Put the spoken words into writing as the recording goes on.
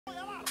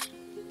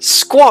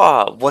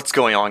Squad! What's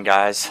going on,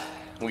 guys?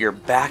 We are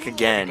back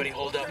again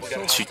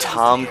to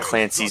Tom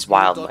Clancy's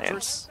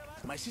Wildlands.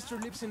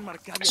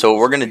 So what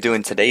we're going to do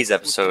in today's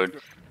episode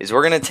is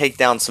we're going to take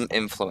down some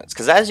influence.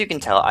 Because as you can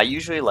tell, I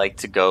usually like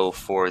to go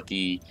for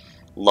the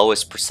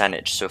lowest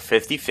percentage. So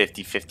 50,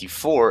 50,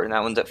 54, and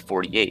that one's at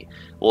 48.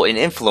 Well, in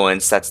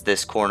influence, that's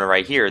this corner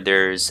right here.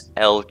 There's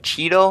El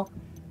Cheeto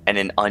and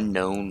an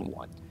unknown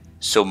one.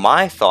 So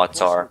my thoughts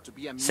are,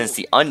 since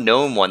the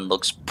unknown one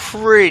looks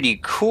pretty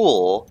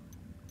cool,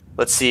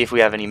 let's see if we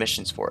have any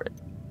missions for it.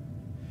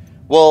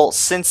 Well,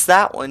 since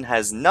that one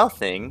has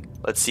nothing,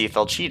 let's see if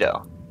El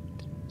Cheeto.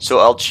 So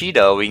El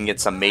Cheeto, we can get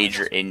some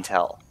major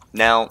intel.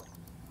 Now,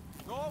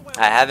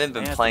 I haven't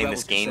been playing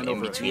this game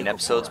in between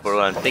episodes, but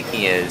what I'm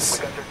thinking is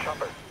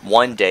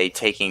one day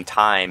taking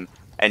time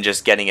and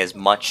just getting as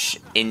much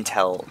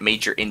intel,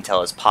 major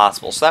intel as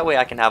possible. So that way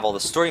I can have all the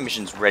story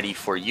missions ready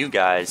for you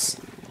guys.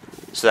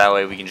 So that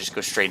way we can just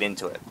go straight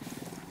into it.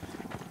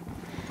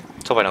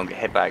 Let's hope I don't get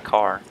hit by a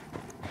car.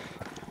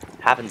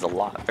 Happens a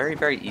lot, very,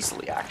 very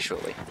easily,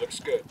 actually. Looks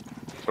good.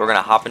 So we're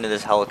gonna hop into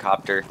this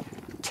helicopter,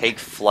 take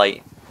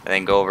flight, and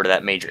then go over to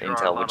that major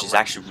intel, which is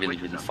actually really,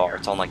 really far.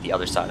 It's on like the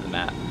other side of the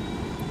map.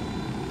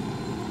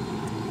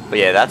 But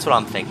yeah, that's what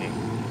I'm thinking.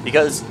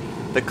 Because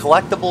the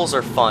collectibles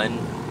are fun,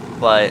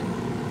 but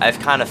I've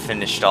kind of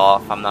finished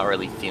off. I'm not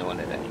really feeling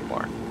it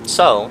anymore.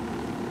 So,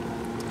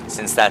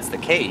 since that's the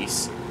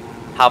case,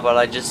 how about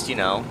I just, you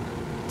know,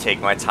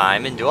 take my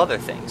time and do other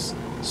things?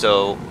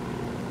 So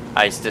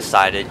I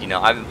decided, you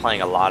know, I've been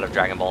playing a lot of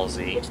Dragon Ball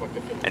Z,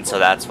 and so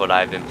that's what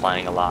I've been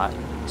playing a lot.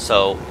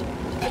 So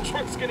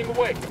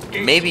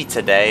maybe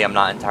today, I'm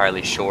not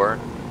entirely sure,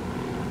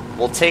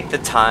 we'll take the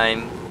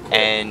time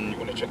and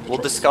we'll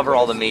discover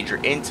all the major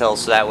intel,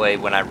 so that way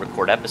when I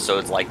record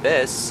episodes like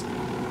this,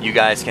 you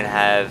guys can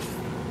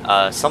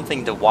have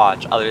something to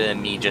watch other than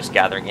me just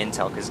gathering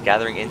intel, because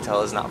gathering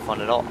intel is not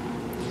fun at all.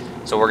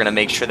 So we're going to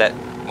make sure that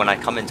when I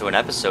come into an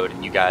episode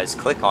and you guys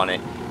click on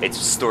it, it's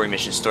story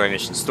mission, story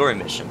mission, story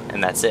mission,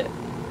 and that's it.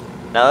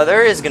 Now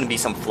there is going to be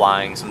some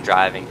flying, some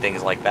driving,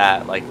 things like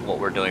that, like what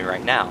we're doing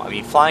right now. I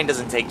mean, flying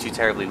doesn't take too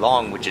terribly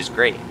long, which is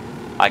great.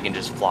 I can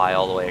just fly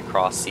all the way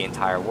across the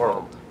entire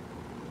world.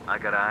 I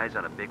got eyes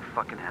on a big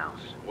fucking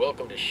house.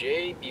 Welcome to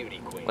Shea Beauty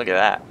Queen. Look at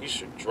that. You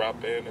should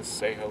drop in and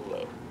say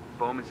hello.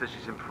 Bowman says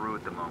she's in Peru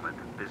at the moment,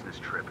 business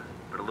trip,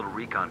 but a little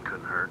recon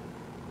couldn't hurt.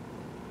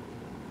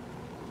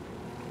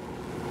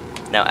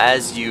 Now,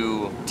 as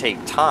you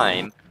take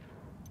time,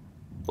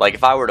 like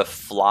if I were to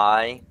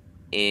fly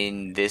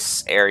in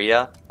this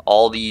area,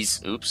 all these,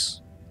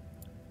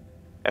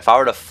 if I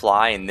were to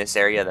fly in this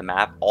area of the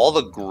map, all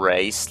the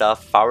gray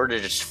stuff, if I were to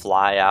just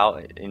fly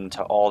out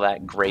into all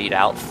that grayed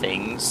out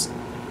things,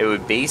 it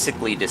would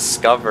basically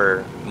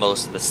discover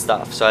most of the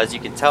stuff. So as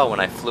you can tell, when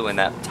I flew in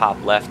that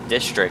top left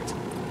district,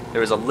 there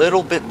was a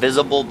little bit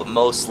visible, but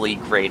mostly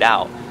grayed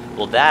out.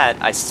 Well, that,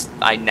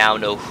 I now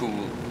know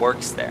who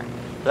works there.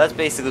 So that's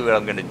basically what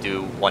I'm going to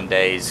do one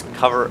day, is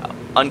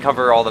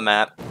uncover all the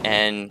map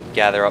and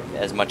gather up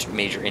as much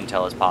major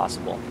intel as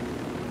possible.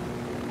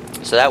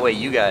 So that way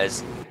you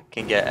guys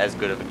can get as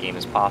good of a game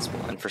as possible.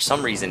 And for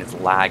some reason it's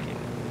lagging.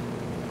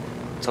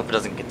 Let's hope it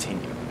doesn't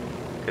continue,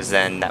 because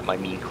then that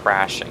might mean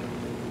crashing.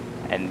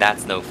 And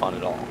that's no fun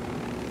at all.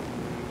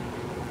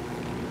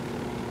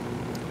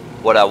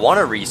 What I want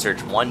to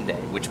research one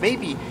day, which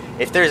maybe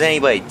if there's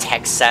anybody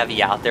tech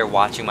savvy out there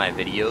watching my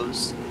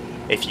videos,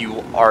 if you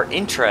are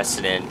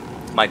interested in,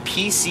 my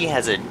PC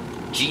has a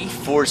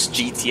GeForce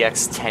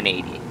GTX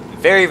 1080.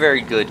 Very,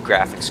 very good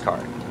graphics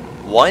card.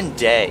 One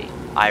day,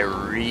 I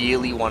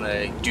really want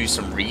to do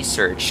some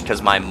research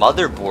because my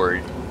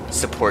motherboard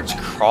supports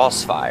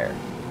Crossfire.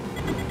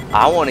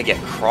 I want to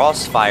get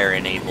Crossfire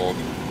enabled,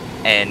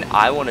 and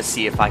I want to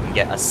see if I can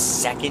get a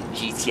second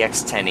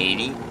GTX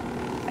 1080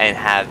 and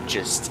have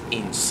just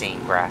insane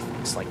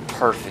graphics, like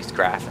perfect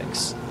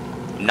graphics.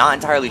 I'm not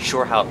entirely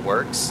sure how it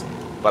works,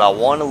 but I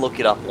want to look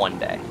it up one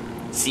day,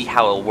 see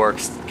how it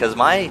works, because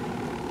I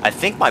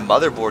think my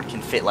motherboard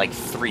can fit like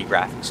 3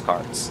 graphics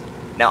cards.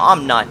 Now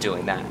I'm not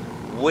doing that.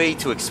 Way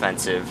too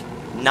expensive,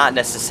 not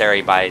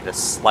necessary by the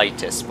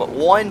slightest, but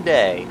one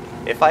day,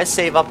 if I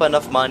save up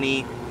enough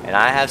money and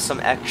I have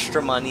some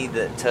extra money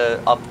to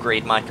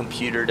upgrade my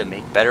computer to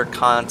make better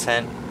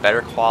content,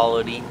 better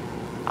quality,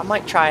 I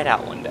might try it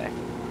out one day.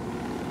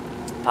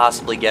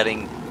 Possibly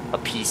getting a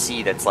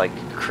PC that's like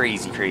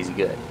crazy, crazy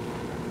good.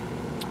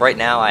 Right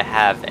now I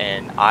have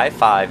an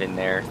i5 in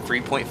there,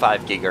 3.5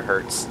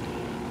 gigahertz,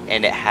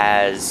 and it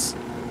has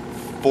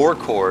 4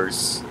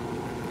 cores,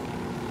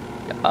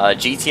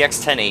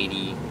 GTX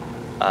 1080,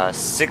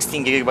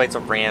 16 gigabytes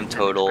of RAM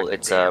total.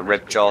 It's a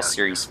Ripjaw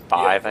Series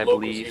 5, I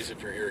believe,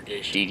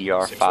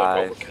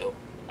 DDR5,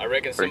 or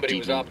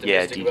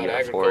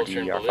DDR4,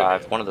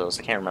 DDR5, one of those,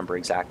 I can't remember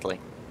exactly.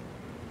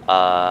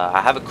 I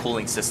have a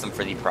cooling system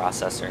for the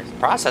processor. The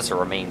processor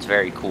remains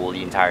very cool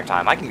the entire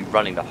time. I can be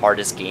running the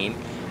hardest game,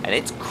 and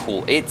it's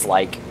cool. It's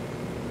like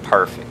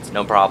perfect,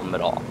 no problem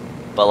at all.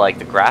 But like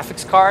the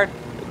graphics card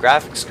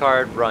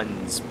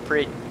runs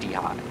pretty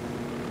high.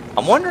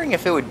 I'm wondering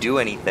if it would do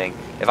anything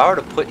if I were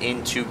to put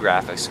in 2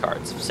 graphics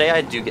cards, say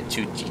I do get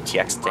 2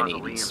 GTX Come on, the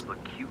 1080s. Liams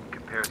look cute in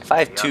comparison If I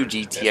have to 2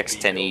 the others. GTX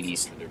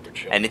 1080s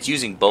and it's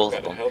using both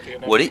of them,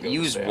 would it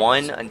use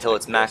one until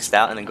it's maxed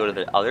out and then go to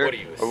the other,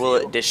 or will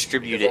it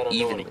distribute it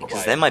evenly?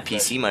 Because then my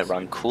PC might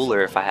run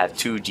cooler if I have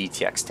 2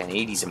 GTX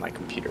 1080s in my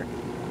computer.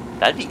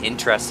 That'd be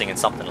interesting and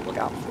something to look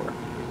out for.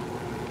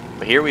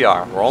 But here we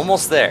are, we're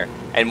almost there.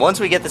 And once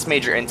we get this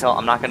major intel,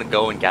 I'm not going to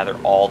go and gather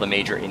all the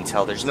major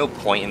intel. There's no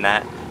point in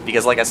that,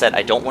 because like I said,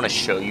 I don't want to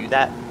show you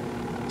that.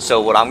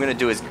 So what I'm going to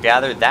do is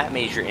gather that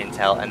major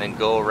intel and then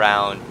go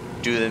around,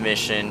 do the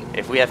mission.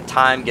 If we have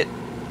time,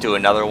 do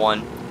another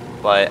one.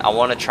 But I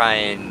want to try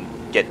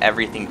and get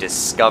everything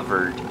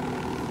discovered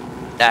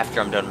after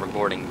I'm done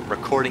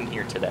recording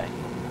here today.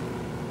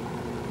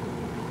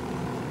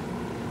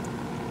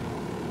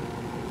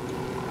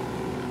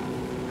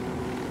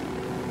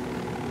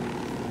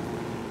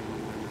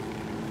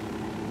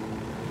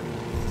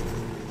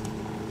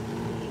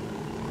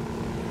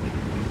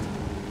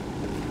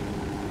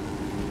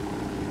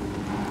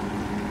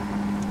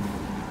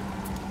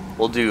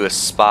 We'll do a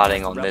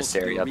spotting on this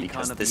area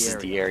because this is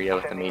the area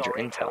with the major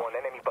intel.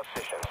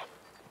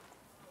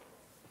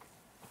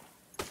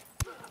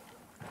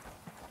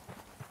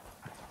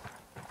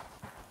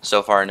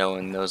 So far, no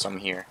one knows I'm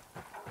here.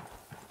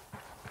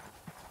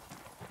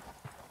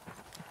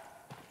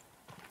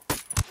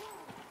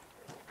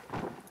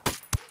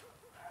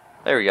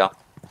 There we go.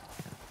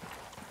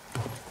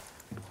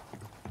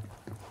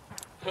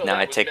 Now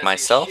I take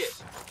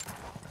myself,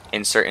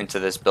 insert into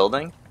this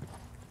building,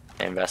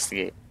 and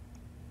investigate.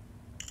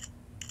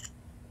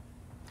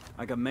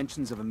 I got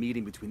mentions of a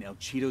meeting between El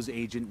Cheeto's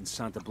agent and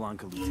Santa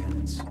Blanca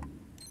lieutenants.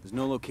 There's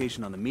no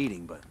location on the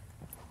meeting, but...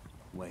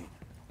 wait.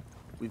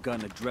 We've got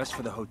an address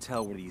for the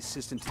hotel where the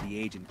assistant to the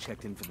agent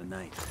checked in for the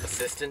night.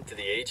 Assistant to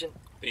the agent?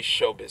 These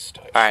showbiz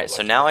types. Alright,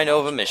 so now I know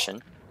of a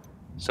mission,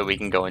 so we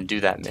can go and do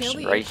that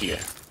mission right here.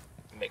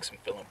 Makes him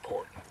feel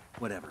important.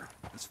 Whatever.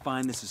 Let's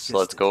find this assistant. So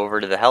let's go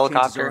over to the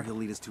helicopter He'll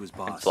lead us to his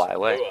boss. and fly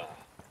away.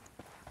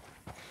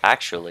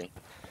 Actually,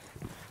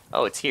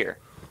 oh, it's here.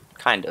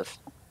 Kind of.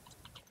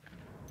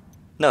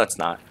 No, it's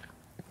not.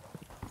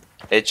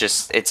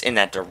 It's in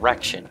that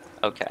direction.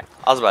 Okay.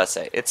 I was about to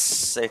say,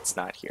 it's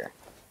not here.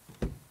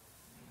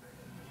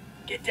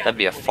 That'd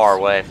be a far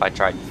way if I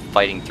tried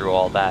fighting through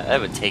all that. That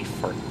would take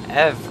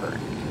forever.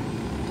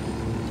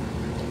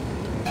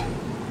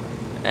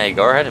 Hey,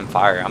 go ahead and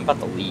fire. I'm about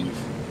to leave.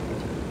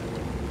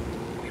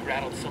 We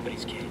rattled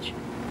somebody's cage.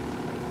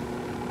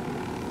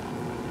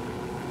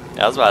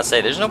 I was about to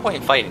say, there's no point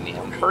in fighting me.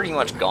 I'm pretty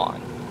much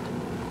gone.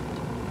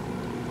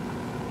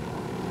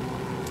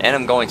 And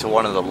I'm going to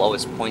one of the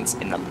lowest points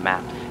in the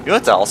map. You know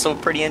what's also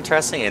pretty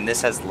interesting, and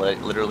this has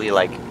literally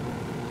like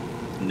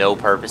no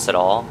purpose at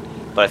all,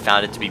 but I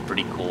found it to be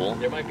pretty cool,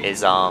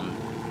 is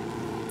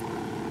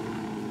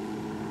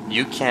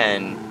you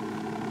can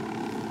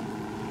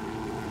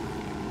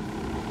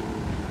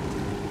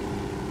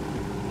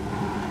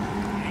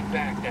Hang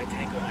back, that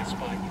tango might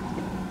spot you.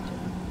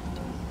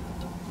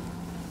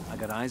 I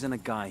got eyes on a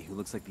guy who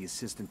looks like the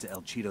assistant to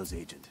El Cheeto's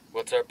agent.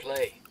 What's our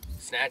play?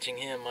 Snatching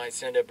him might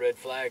send up red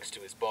flags to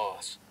his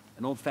boss.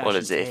 An old-fashioned what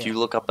is it? If you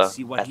look up at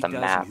the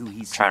map,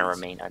 trying to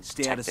remain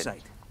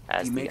undetected,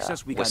 as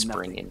the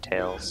whispering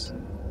entails.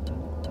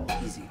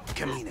 Easy.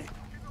 Camine.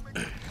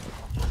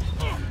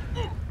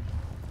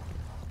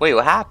 Wait,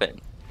 what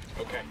happened?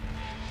 Okay.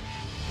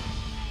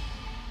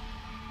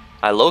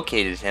 I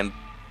located him.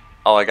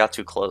 Oh, I got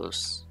too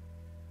close.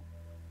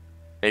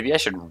 Maybe I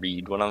should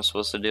read what I'm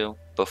supposed to do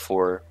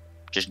before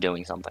just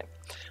doing something.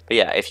 But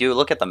yeah, if you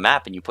look at the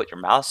map and you put your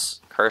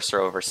mouse cursor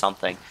over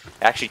something,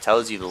 it actually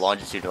tells you the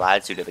longitude and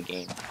latitude of the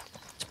game.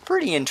 It's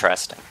pretty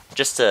interesting,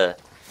 just to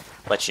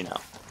let you know.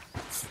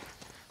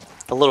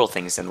 The little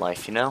things in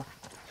life, you know?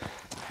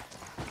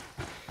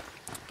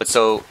 But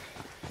so,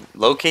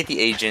 locate the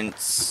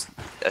agent's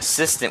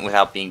assistant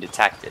without being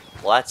detected.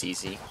 Well, that's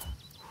easy.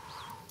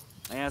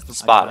 I asked him.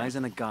 Spot him. Eyes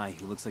on a guy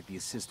who looks like the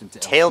assistant to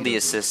Tail the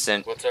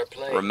assistant. What's our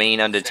play?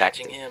 Remain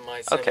undetected.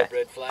 Okay,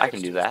 I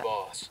can do that.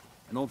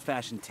 An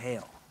old-fashioned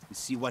tail. We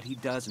see what he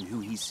does and who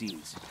he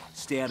sees.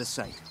 Stay out of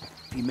sight.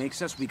 If he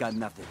makes us, we got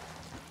nothing.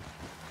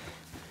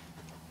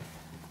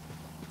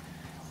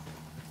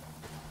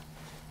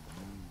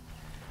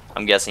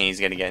 I'm guessing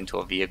he's gonna get into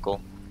a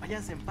vehicle.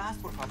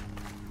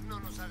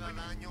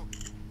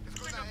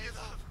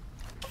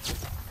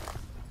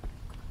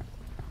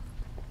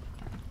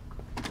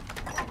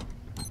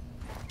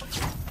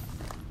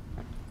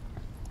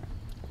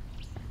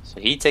 So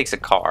he takes a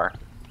car.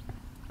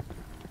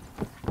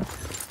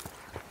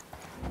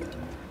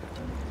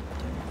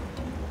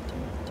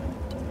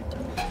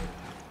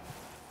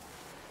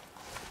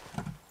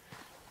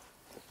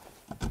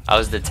 I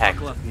was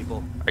detected.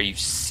 Are you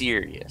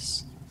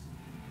serious?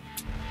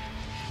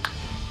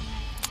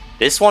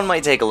 This one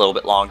might take a little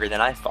bit longer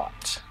than I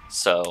thought.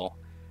 So,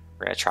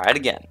 we're gonna try it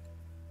again.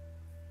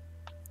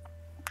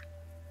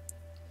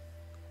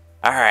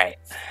 Alright.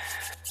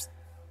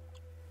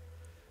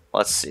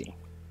 Let's see.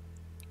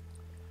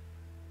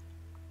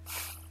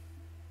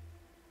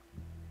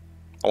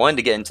 I wanted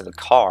to get into the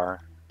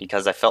car,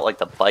 because I felt like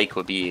the bike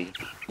would be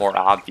more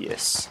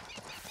obvious.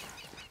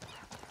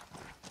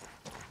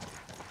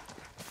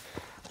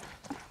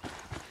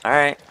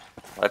 Alright,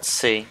 let's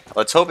see.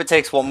 Let's hope it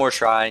takes one more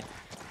try.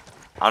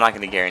 I'm not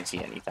going to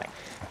guarantee anything,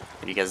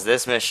 because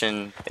this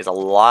mission is a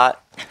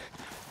lot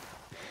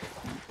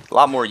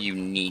more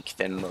unique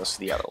than most of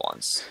the other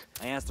ones.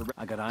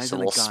 I got eyes So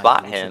on a we'll guy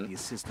spot who looks like him. the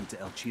assistant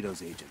to El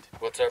Cheeto's agent.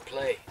 What's our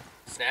play?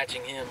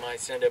 Snatching him might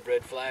send up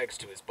red flags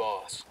to his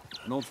boss.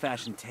 An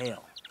old-fashioned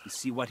tale. You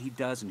see what he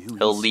does and who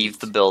He'll he leave sees.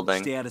 the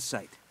building. Stay out of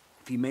sight.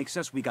 If he makes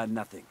us, we got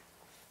nothing.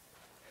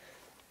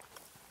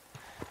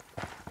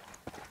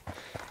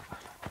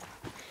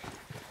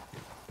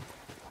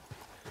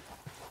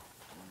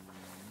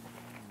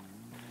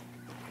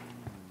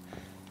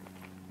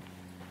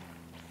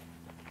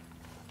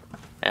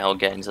 And he'll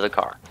get into the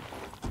car.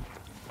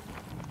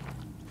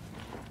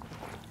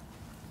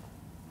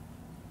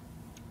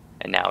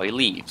 And now he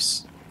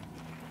leaves.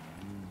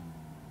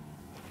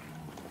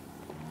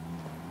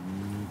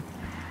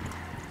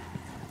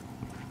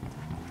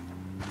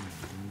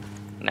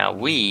 Now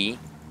we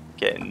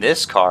get in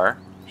this car.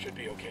 Should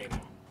be okay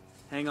now.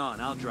 Hang on,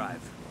 I'll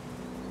drive.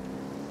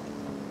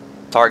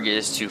 Target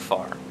is too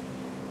far.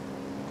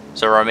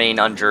 So remain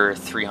under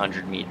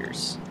 300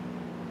 meters.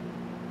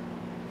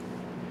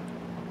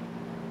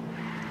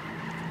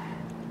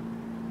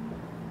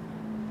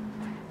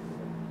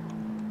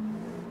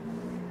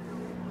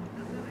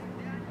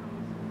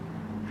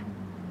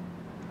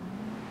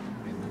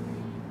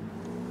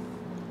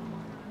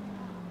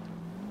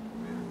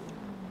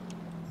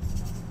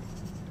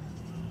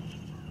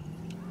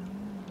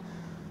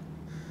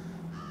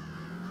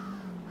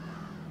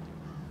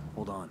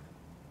 Hold on.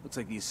 Looks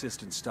like the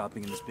assistant's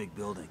stopping in this big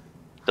building.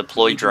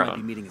 Deploy He might be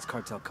drone. meeting his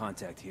cartel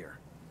contact here.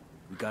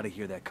 We gotta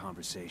hear that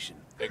conversation.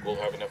 Think we'll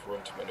have enough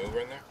room to maneuver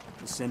in there?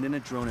 We'll send in a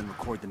drone and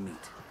record the meet.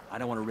 I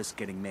don't want to risk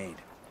getting made.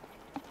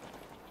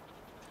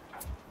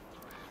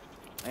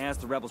 I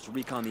asked the rebels to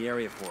recon the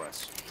area for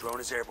us. Drone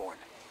is airborne.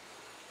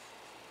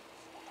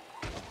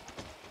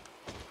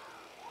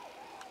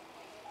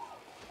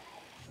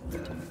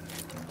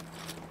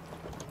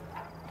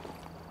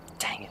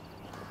 Dang it.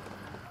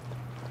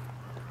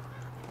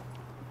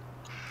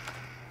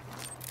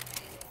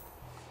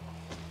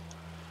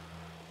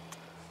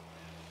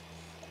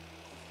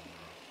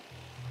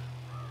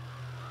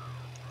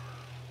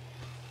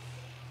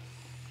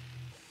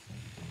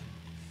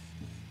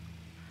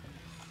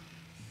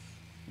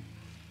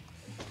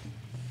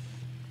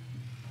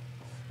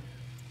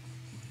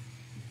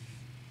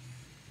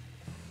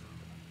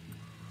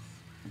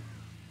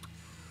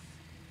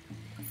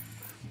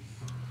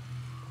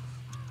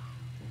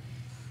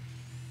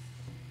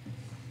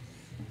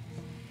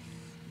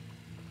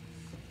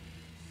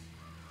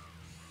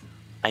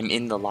 I'm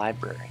in the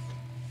library.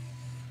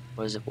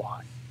 What does it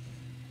want?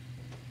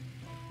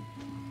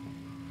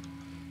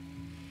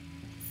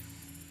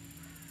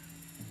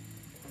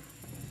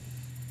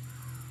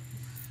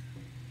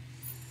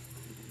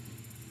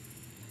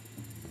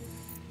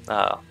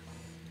 Oh,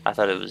 I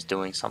thought it was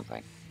doing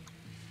something.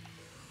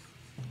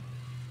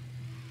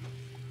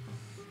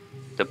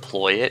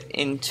 Deploy it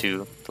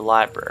into the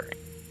library.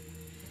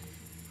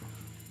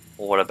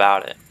 Well, what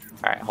about it?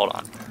 Alright, hold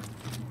on.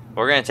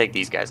 We're gonna take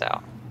these guys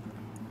out.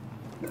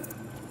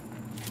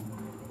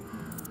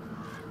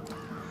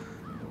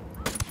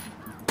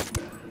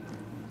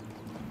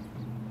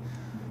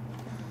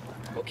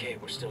 Okay,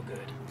 we're still good.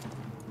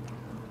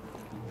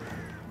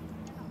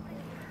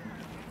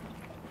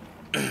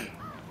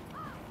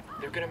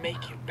 They're gonna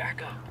make you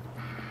back up.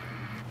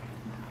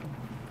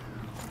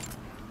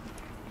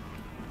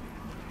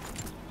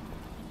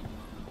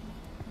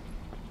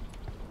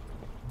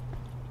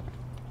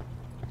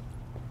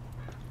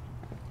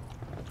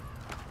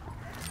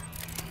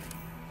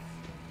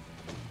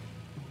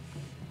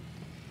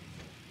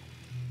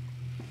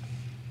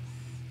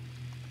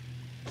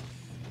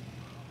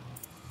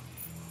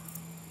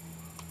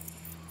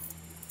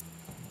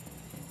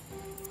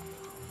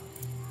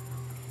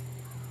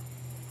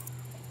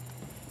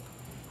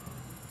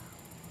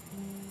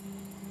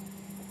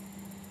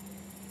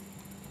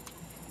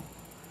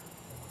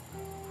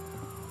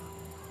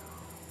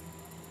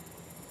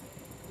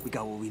 We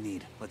got what we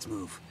need. Let's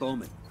move.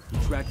 Bowman, we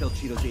tracked El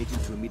Cheeto's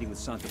agent to a meeting with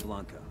Santa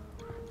Blanca.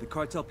 The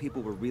cartel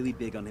people were really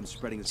big on him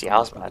spreading his See, I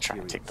was promise about to try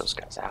to materials. take those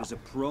guys out. There's a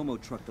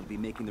promo truck that'll be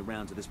making the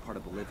rounds of this part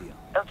of Bolivia.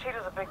 El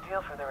Cheeto's a big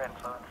deal for their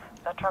influence.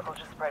 That truck will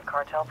just spread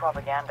cartel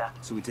propaganda.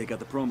 So we take out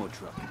the promo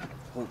truck.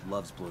 Holt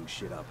loves blowing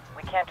shit up.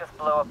 We can't just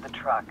blow up the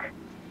truck.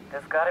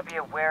 There's gotta be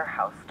a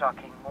warehouse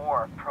stocking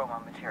more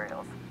promo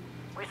materials.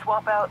 We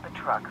swap out the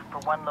truck for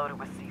one loaded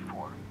with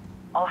C4.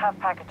 I'll have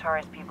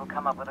Pakatari's people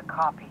come up with a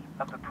copy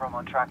of the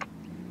promo truck.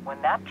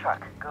 When that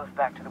truck goes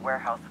back to the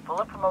warehouse full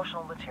of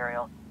promotional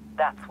material,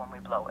 that's when we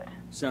blow it.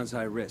 Sounds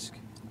high risk.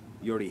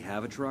 You already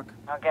have a truck?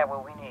 I'll get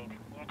what we need.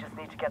 You just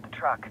need to get the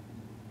truck.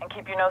 And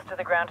keep your nose to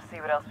the ground to see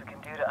what else we can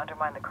do to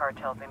undermine the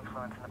cartel's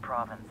influence in the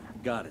province.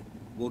 Got it.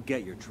 We'll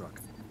get your truck.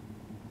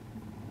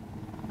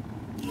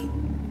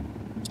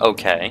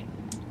 Okay.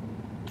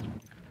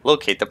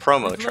 locate the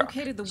promo truck.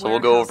 So we'll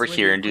go over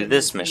here and do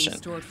this mission.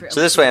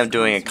 So this way I'm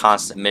doing a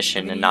constant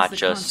mission and not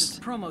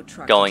just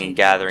going and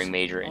gathering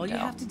major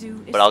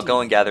intel. But I'll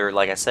go and gather,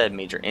 like I said,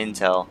 major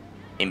intel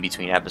in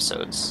between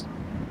episodes.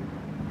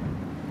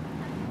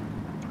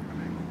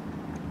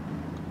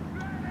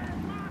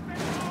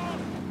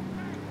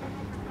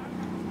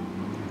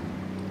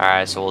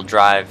 Alright, so we'll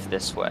drive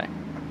this way,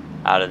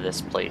 out of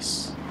this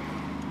place.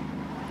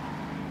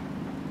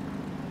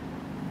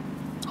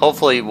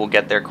 Hopefully we'll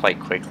get there quite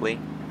quickly.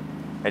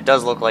 It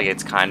does look like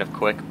it's kind of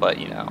quick, but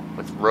you know,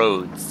 with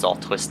roads, it's all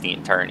twisty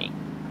and turny.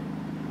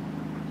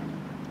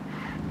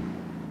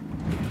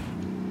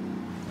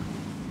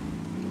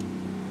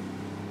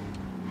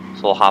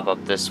 So we'll hop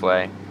up this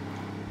way,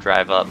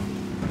 drive up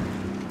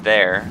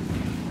there,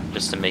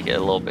 just to make it a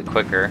little bit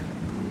quicker.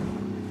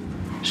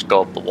 Just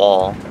go up the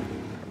wall.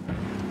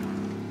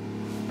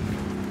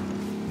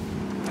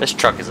 This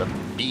truck is a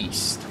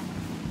beast.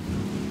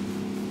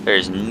 There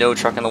is no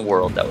truck in the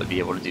world that would be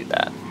able to do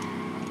that.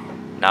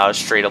 Not a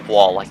straight up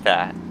wall like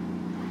that.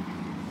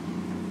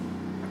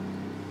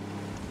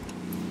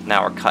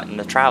 Now we're cutting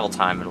the travel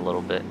time in a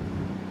little bit.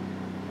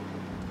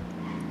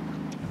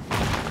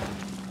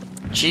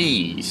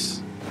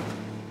 Jeez.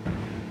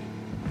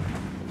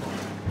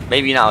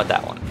 Maybe not with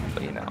that one,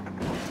 but you know.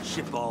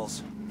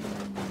 Shitballs.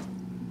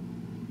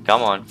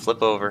 Come on,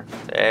 flip over.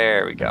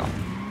 There we go.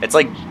 It's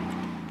like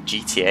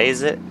GTA,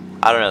 is it?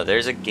 I don't know.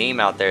 There's a game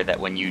out there that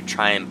when you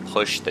try and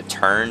push the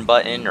turn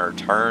button or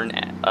turn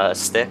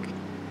stick,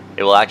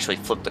 it will actually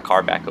flip the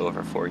car back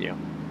over for you,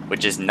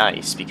 which is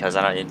nice because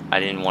I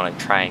didn't want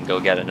to try and go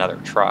get another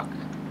truck.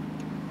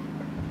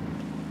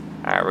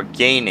 Alright, we're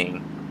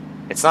gaining.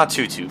 It's not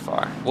too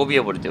far. We'll be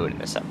able to do it in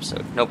this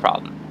episode. No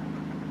problem.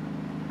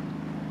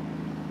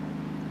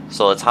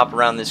 So let's hop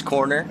around this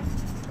corner.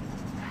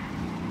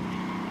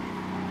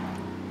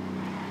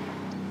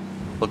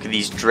 Look at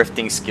these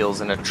drifting skills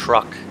in a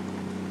truck.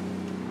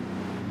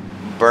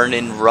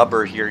 Burning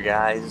rubber here,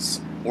 guys.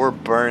 We're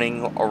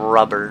burning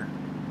rubber.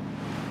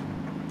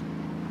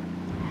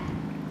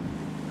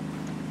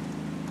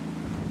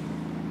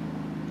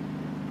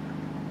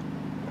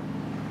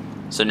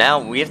 So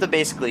now we have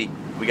to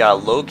we gotta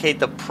locate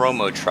the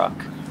promo truck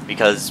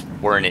because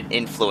we're in an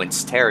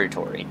influenced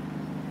territory.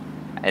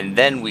 And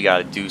then we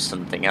gotta do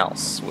something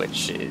else,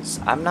 which is,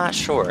 I'm not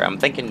sure. I'm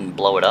thinking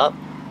blow it up,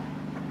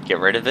 get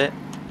rid of it.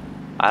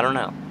 I don't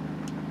know.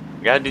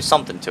 We gotta do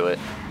something to it.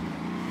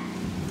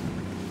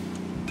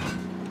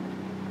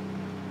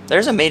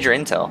 There's a major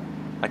intel.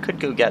 I could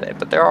go get it,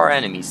 but there are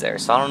enemies there,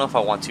 so I don't know if I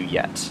want to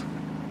yet.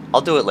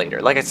 I'll do it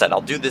later. Like I said,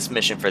 I'll do this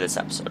mission for this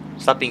episode.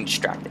 Stop being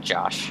distracted,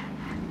 Josh.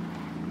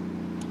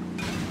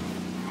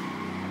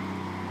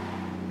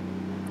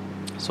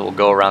 So we'll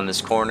go around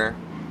this corner.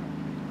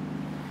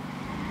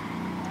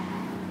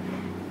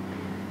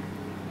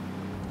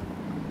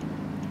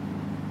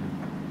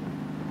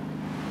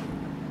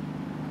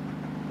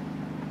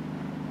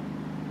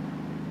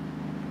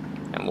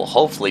 And we'll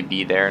hopefully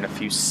be there in a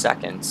few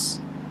seconds.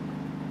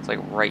 It's like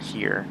right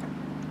here.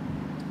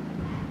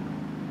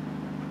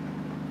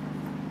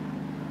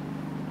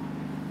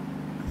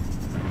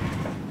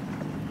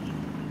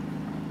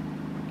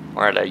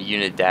 We're at a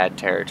Unidad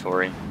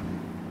territory.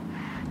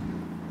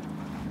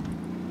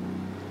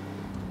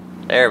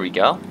 There we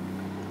go.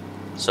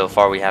 So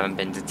far we haven't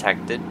been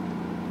detected.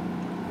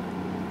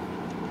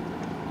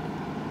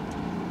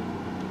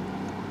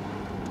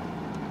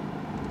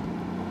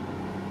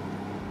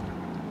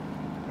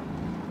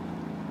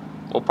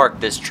 We'll park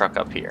this truck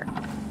up here.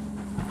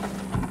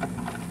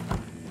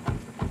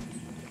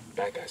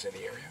 Bad guys in the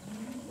area.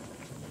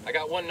 I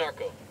got one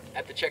narco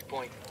at the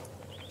checkpoint.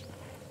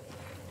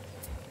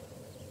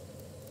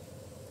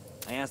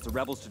 I asked the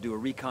rebels to do a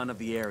recon of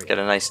the area. Get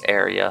a nice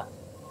area.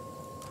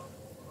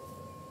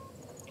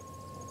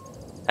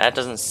 That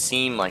doesn't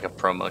seem like a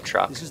promo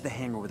truck. This is the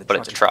hangar where the but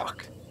truck it's a is truck.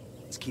 parked.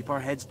 Let's keep our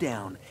heads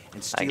down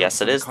and steal I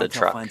guess it is the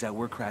truck. Finds out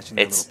we're crashing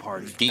their It's little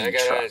party. the I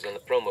got truck. eyes on the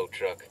promo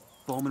truck.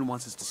 Bowman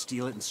wants us to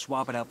steal it and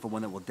swap it out for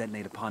one that will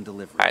detonate upon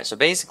delivery. Alright, so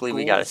basically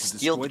we Goal gotta is to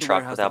steal destroy the truck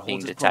warehouse without that being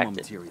holds its promo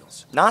detected.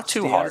 materials. Not too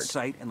Stay out hard. of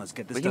sight and let's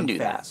get this We can done do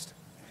that. fast.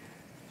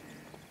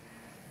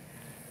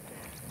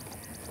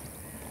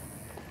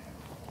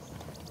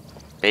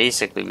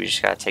 Basically, we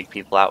just gotta take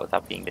people out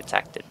without being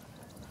detected.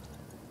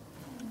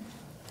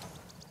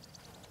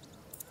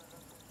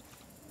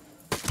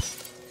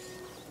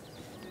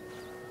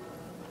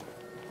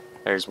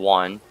 There's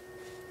one.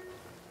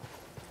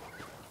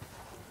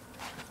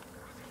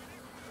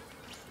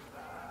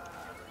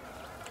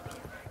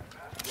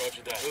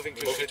 Roger that. Moving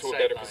to a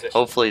better position.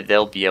 Hopefully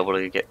they'll be able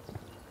to get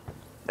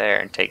there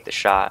and take the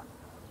shot.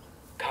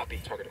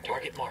 Copy.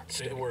 Target marked.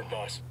 Say the word,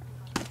 boss.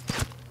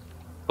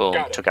 Boom,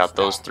 Got it. took out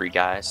those 3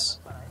 guys.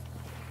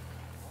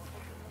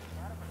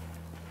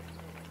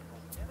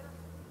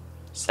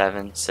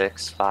 7,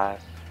 6,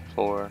 5,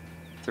 4,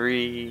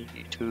 3,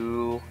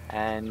 2,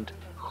 and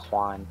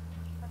 1.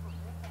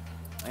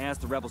 I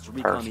asked the rebels to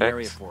recon the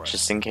area Perfect. for us.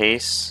 Just in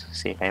case.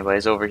 See if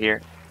anybody's over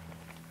here.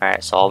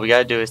 Alright, so all we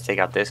gotta do is take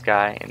out this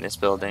guy in this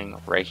building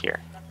right here.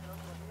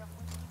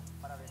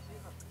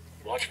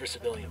 Watch for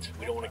civilians.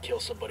 We don't want to kill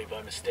somebody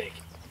by mistake.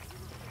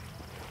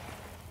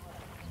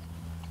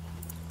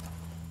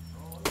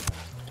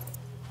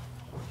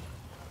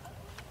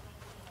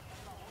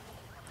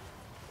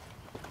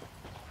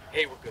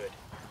 Hey, we're good.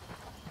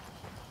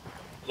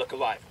 Look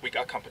alive. We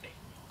got company.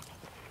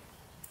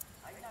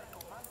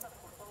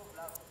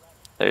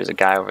 There's a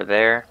guy over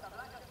there.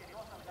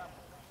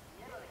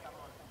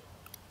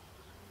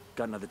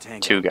 Got another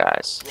tank. 2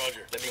 guys.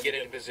 Roger. Let me get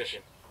in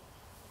position.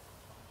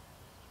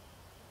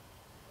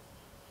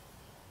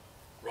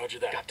 Roger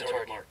that. Got the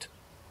target marked.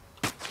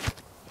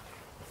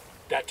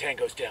 That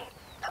tango's down.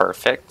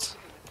 Perfect.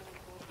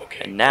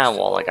 Okay. And now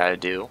all I gotta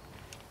do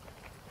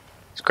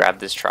is grab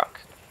this truck.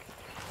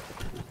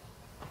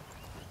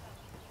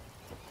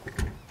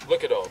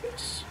 Look at all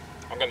this.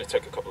 I'm gonna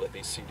take a couple of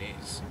these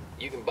CDs.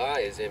 You can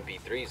buy his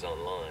MP3s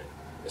online.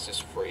 This is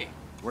free.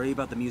 Worry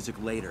about the music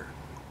later.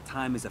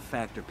 Time is a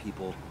factor,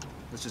 people.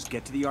 Let's just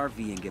get to the RV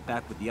and get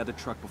back with the other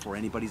truck before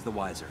anybody's the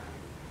wiser.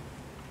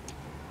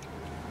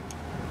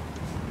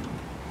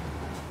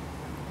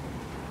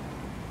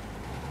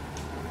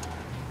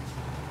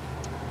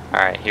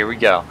 Alright, here we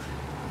go.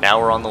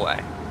 Now we're on the way.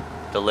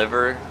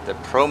 Deliver the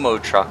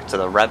promo truck to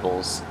the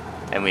rebels,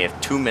 and we have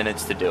 2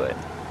 minutes to do it.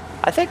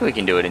 I think we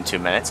can do it in 2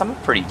 minutes. I'm a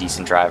pretty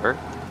decent driver.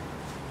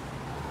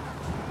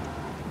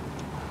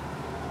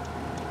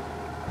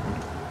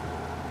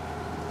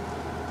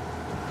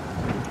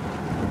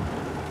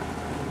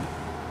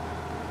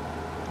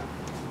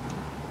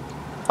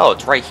 Oh,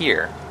 it's right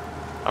here.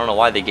 I don't know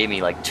why they gave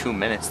me like 2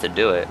 minutes to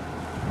do it.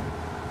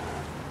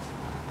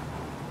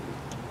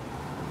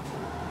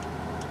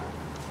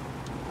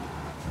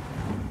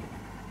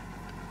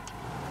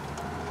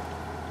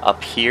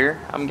 Up here,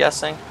 I'm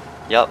guessing?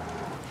 Yep.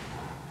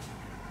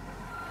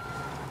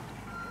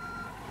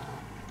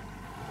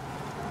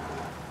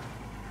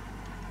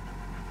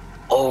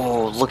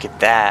 Oh, look at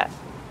that.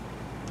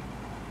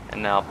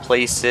 And now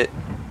place it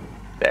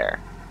there.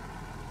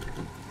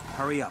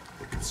 Hurry up.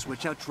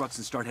 Switch out trucks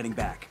and start heading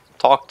back.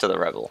 Talk to the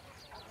rebel.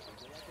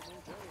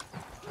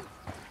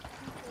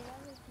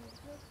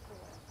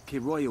 Que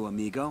rollo,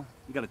 amigo?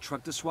 You got a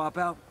truck to swap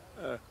out?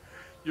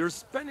 Your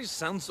Spanish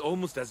sounds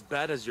almost as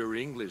bad as your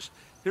English.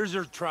 Here's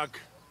your truck.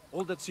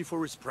 All that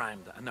C4 is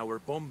primed, and our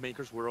bomb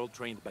makers were all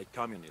trained by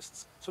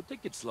communists. So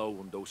take it slow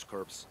on those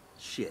curves.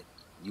 Shit.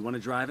 You want to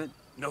drive it?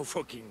 No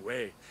fucking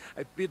way.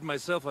 I beat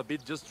myself a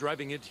bit just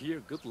driving it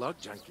here. Good luck,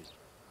 junkie.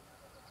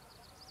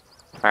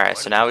 Alright,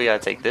 so now we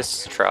gotta take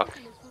this truck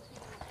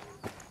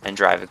and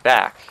drive it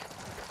back.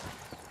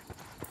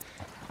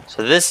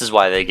 So this is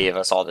why they gave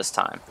us all this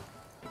time.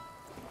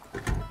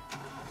 Go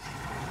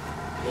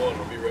on,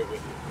 I'll be right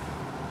with you.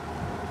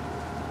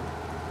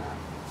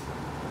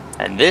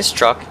 And this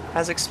truck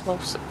has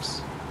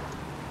explosives.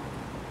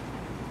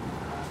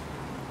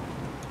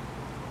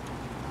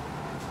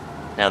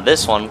 Now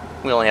this one,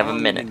 we only have a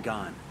minute.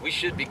 Gone. We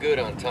should be good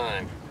on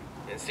time.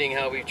 And seeing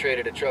how we've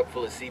traded a truck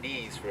full of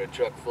CDs for a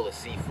truck full of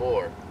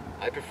C4,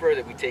 I prefer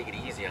that we take it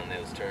easy on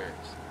those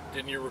terms.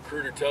 Didn't your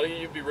recruiter tell you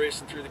you'd be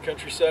racing through the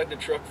countryside in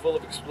a truck full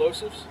of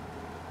explosives?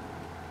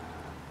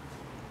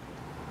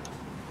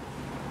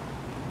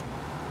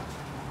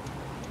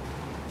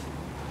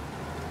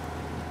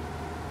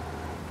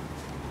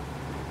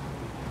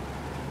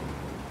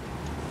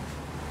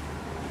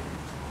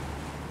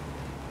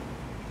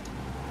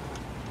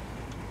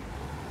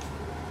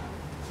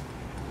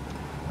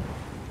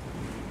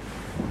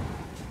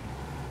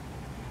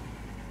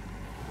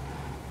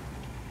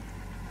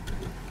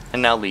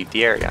 And now leave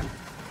the area.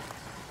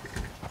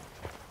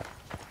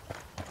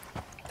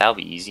 That'll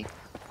be easy.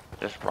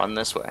 Just run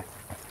this way.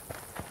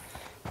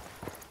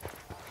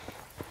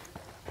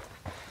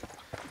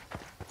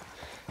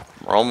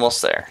 We're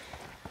almost there.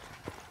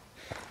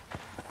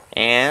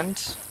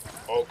 And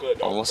All good.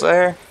 almost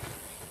there.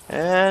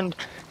 And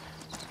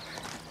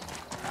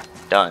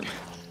done.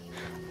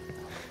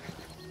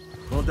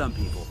 Well done,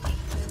 people.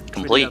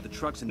 Complete. Traded out the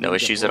trucks and No didn't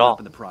get issues at blown all. up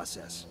in the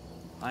process.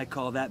 I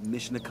call that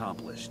mission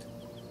accomplished.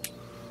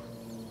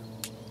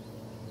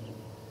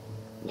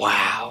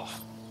 Wow.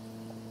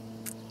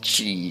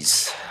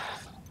 Jeez.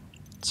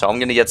 So I'm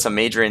gonna get some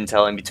major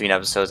intel in between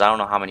episodes. I don't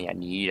know how many I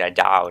need. I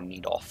doubt I would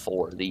need all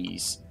 4 of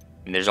these.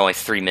 And there's only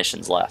 3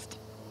 missions left.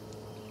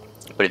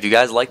 But if you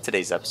guys liked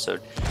today's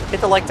episode, hit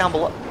the like down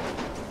below.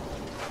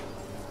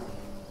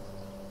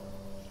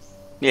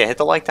 Yeah, hit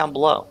the like down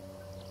below.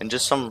 And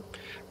just some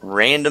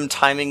random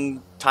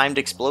timed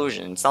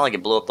explosion. It's not like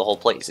it blew up the whole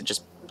place. It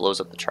just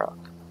blows up the truck.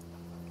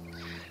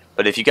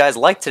 But if you guys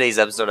liked today's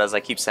episode, as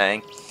I keep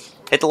saying,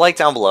 hit the like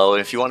down below. And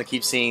if you want to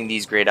keep seeing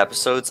these great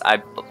episodes, I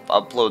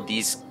upload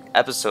these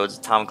episodes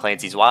of Tom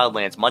Clancy's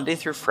Wildlands Monday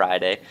through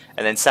Friday,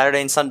 and then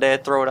Saturday and Sunday I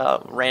throw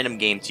out a random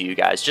game to you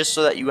guys, just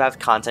so that you have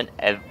content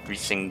every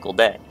single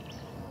day.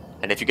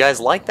 And if you guys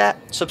like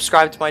that,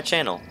 subscribe to my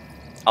channel.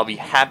 I'll be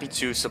happy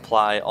to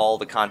supply all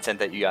the content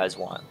that you guys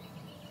want.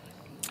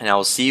 And I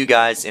will see you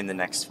guys in the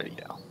next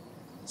video.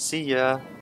 See ya!